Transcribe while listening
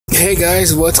Hey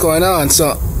guys, what's going on?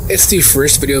 So, it's the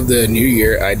first video of the new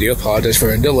year. I do apologize for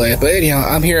a delay, but anyhow,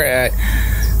 I'm here at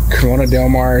Corona Del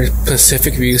Mar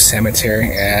Pacific View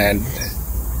Cemetery, and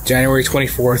January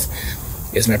 24th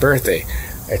is my birthday.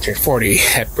 I turned 40.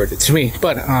 Happy birthday to me.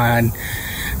 But on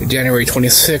January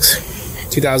 26th,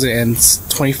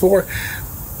 2024,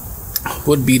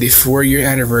 would be the 4-year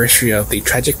anniversary of the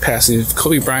tragic passing of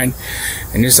Kobe Bryant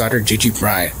and his daughter Gigi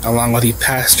Bryant, along with the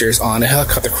passengers on a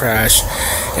helicopter crash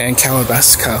in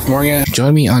Calabasas, California.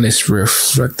 Join me on this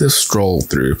reflective stroll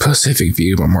through Pacific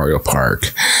View Memorial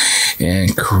Park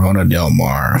in Corona Del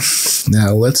Mar.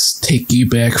 Now let's take you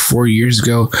back 4 years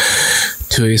ago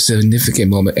to a significant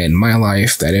moment in my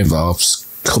life that involves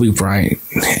Kobe Bryant.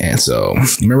 And so,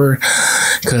 remember,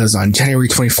 because on January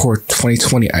 24th,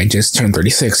 2020, I just turned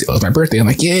 36. It was my birthday. I'm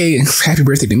like, yay, happy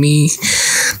birthday to me.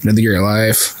 Another year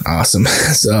alive. Awesome.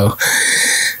 So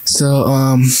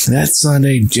that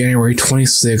Sunday, January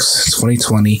 26th,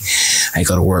 2020, I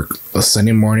go to work a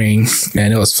Sunday morning,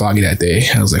 and it was foggy that day.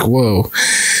 I was like, whoa,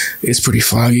 it's pretty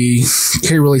foggy.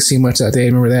 Can't really see much that day. I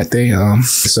remember that day.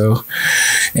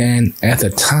 And at the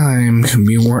time,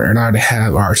 we weren't allowed to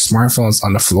have our smartphones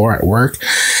on the floor at work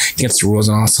against the rules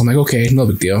and all. So I'm like, okay, no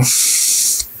big deal.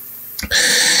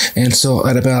 And so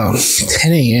at about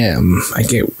 10 a.m., I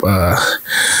get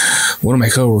one of my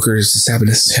coworkers just happened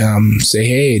to say,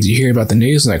 hey, did you hear about the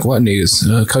news? I'm like, what news?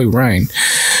 Kobe Bryant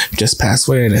just passed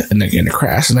away in a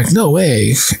crash. I'm like, no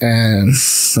way. And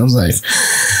I was like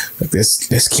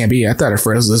this can't be. I thought at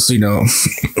first it was,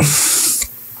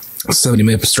 somebody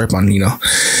made up a story on,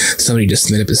 somebody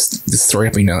just made up this story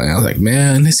up, and I was like,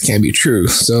 man, this can't be true.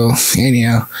 So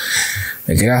anyhow,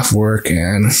 I get off work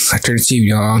and I turn the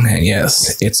TV on, and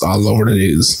yes, it's all over the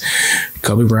news.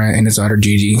 Kobe Bryant and his daughter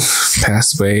Gigi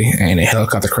passed away in a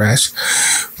helicopter crash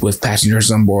with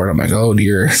passengers on board. I'm like, oh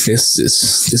dear, this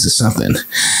is something.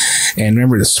 And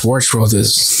remember, the sports world it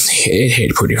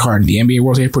hit pretty hard. The NBA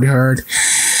world hit pretty hard.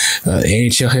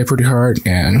 NHL hit pretty hard,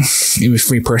 and even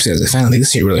for me personally as a fan, I think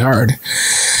this hit really hard.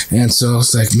 And so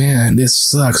it's like, man, this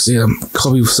sucks.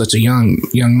 Kobe was such a young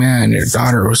man. Their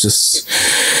daughter was just,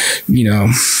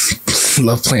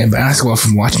 loved playing basketball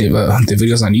from watching the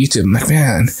videos on YouTube. I'm like,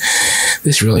 man,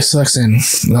 this really sucks. And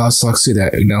it also sucks too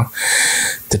that,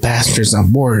 the passengers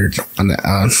on board on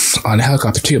the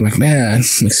helicopter too. I'm like, man,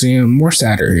 makes me even more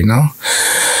sadder,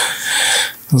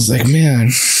 I was like,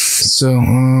 man. So,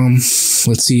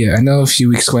 let's see. I know a few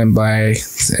weeks went by,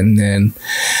 and then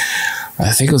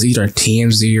I think it was either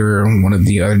TMZ or one of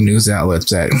the other news outlets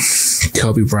that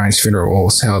Kobe Bryant's funeral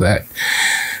was held at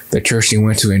the church he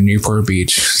went to in Newport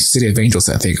Beach, City of Angels,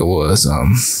 I think it was,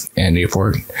 in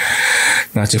Newport,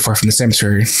 not too far from the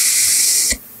cemetery.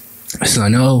 So I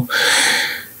know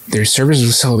their service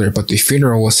was held there, but the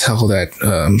funeral was held at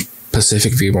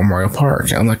Pacific View Memorial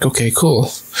Park. I'm like, okay,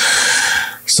 cool.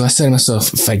 So I said to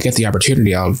myself, if I get the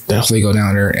opportunity, I'll definitely go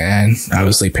down there and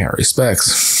obviously pay our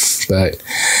respects. But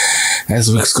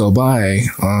as weeks go by,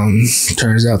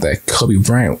 turns out that Kobe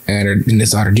Bryant and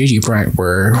his daughter Gigi Bryant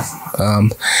were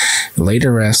laid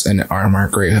to rest in an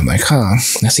unmarked grave. I'm like,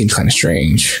 that seems kind of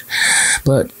strange.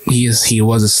 But he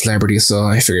was a celebrity, so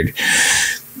I figured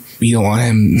you don't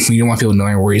want people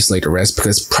knowing where he's laid to rest,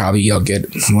 because probably you'll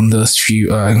get one of those few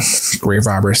grave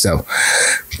robbers that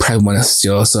probably want to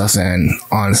steal stuff and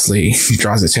honestly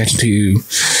draws attention to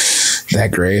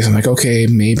that grave. I'm like, okay,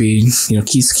 maybe,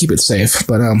 keep it safe.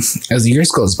 But as the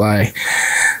years goes by,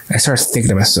 I started thinking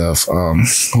to myself,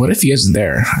 what if he isn't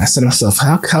there? I said to myself,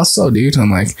 how so, dude?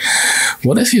 I'm like,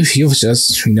 what if he was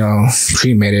just,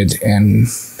 cremated and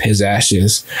his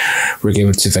ashes were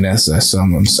given to Vanessa? So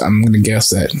I'm going to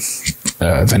guess that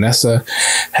Vanessa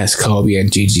has Kobe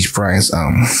and Gigi Bryant's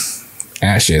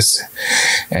ashes,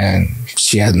 and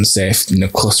she has them safe,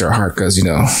 close to her heart, because,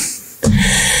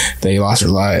 they lost their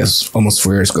lives almost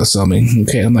 4 years ago. So I'm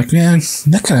like, man,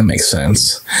 that kind of makes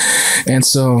sense. And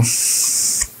so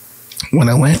when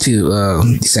I went to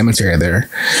the cemetery there,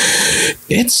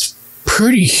 it's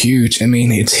pretty huge.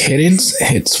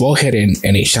 It's well hidden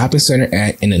in a shopping center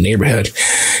and in a neighborhood.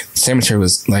 The cemetery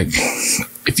was like,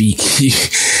 if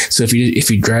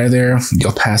you drive there,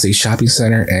 you'll pass a shopping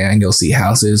center and you'll see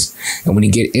houses. And when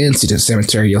you get into the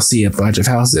cemetery, you'll see a bunch of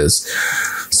houses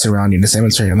surrounding the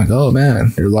cemetery. I'm like, oh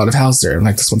man, there's a lot of houses there. I'm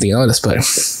like, that's one thing I noticed. But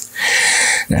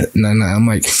I'm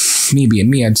like, me being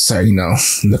me, I just started,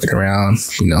 looking around,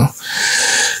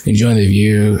 enjoying the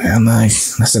view. And I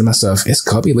said to myself, is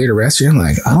Kobe laid to rest here? I'm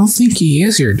like, I don't think he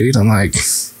is here, dude. I'm like,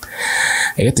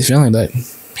 I get the feeling that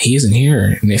he isn't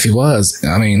here. And if he was,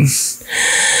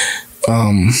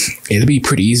 it'd be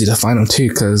pretty easy to find them too,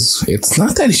 because it's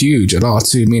not that huge at all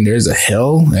too. I mean, there's a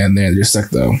hill, and then there's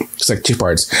like it's like two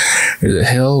parts. There's a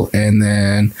hill, and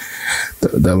then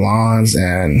the lawns,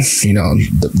 and you know,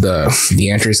 the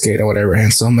entrance gate or whatever.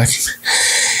 And so I'm like,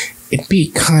 it'd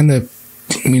be kind of,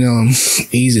 you know,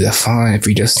 easy to find if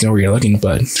you just know where you're looking.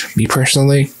 But me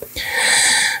personally,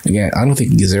 again, I don't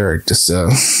think these are just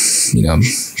you know,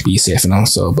 be safe and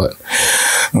also, but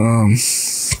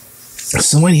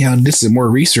so anyhow, did some more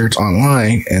research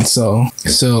online, and so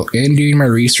in doing my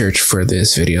research for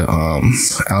this video,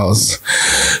 I was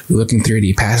looking through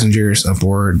the passengers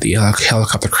aboard the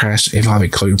helicopter crash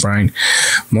involving Kobe Bryant.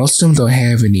 Most of them don't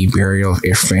have any burial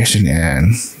information,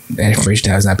 and information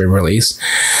has not been released,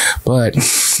 but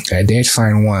I did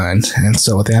find one. And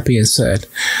so with that being said,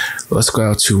 let's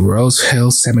go out to Rose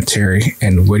Hill Cemetery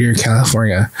in Whittier,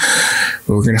 California,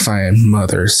 where we're going to find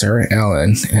mother Sarah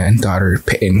Ellen and daughter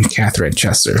Peyton Catherine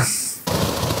Chester.